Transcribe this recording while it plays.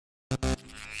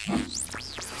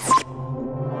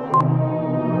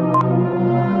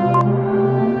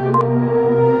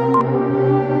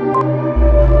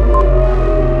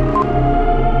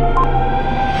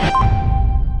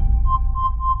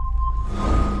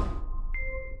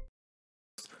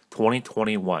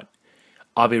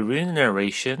I'll be reading the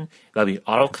narration that will be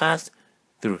autocast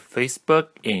through Facebook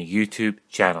and YouTube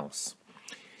channels.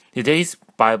 Today's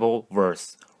Bible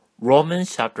verse,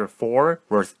 Romans chapter 4,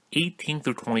 verse 18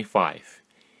 through 25.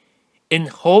 In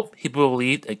hope he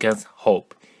believed against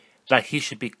hope, that he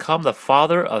should become the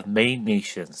father of many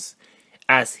nations,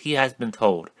 as he has been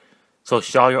told, so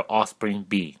shall your offspring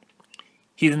be.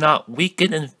 He did not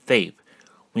weaken in faith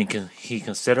when he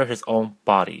considered his own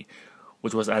body,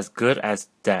 which was as good as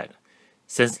dead,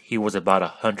 since he was about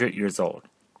 100 years old,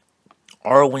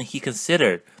 or when he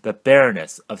considered the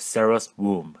barrenness of Sarah's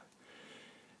womb.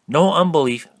 No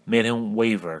unbelief made him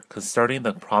waver concerning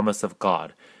the promise of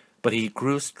God, but he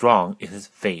grew strong in his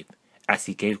faith as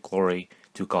he gave glory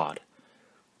to God,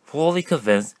 fully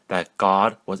convinced that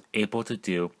God was able to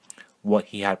do what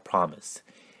he had promised.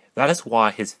 That is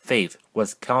why his faith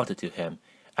was counted to him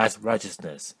as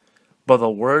righteousness. But the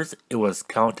words it was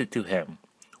counted to him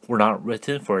were not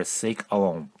written for his sake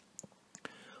alone,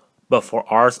 but for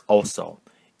ours also.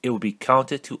 It will be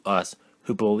counted to us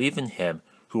who believe in him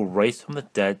who raised from the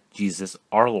dead Jesus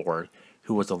our Lord,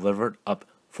 who was delivered up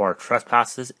for our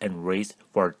trespasses and raised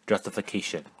for our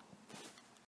justification.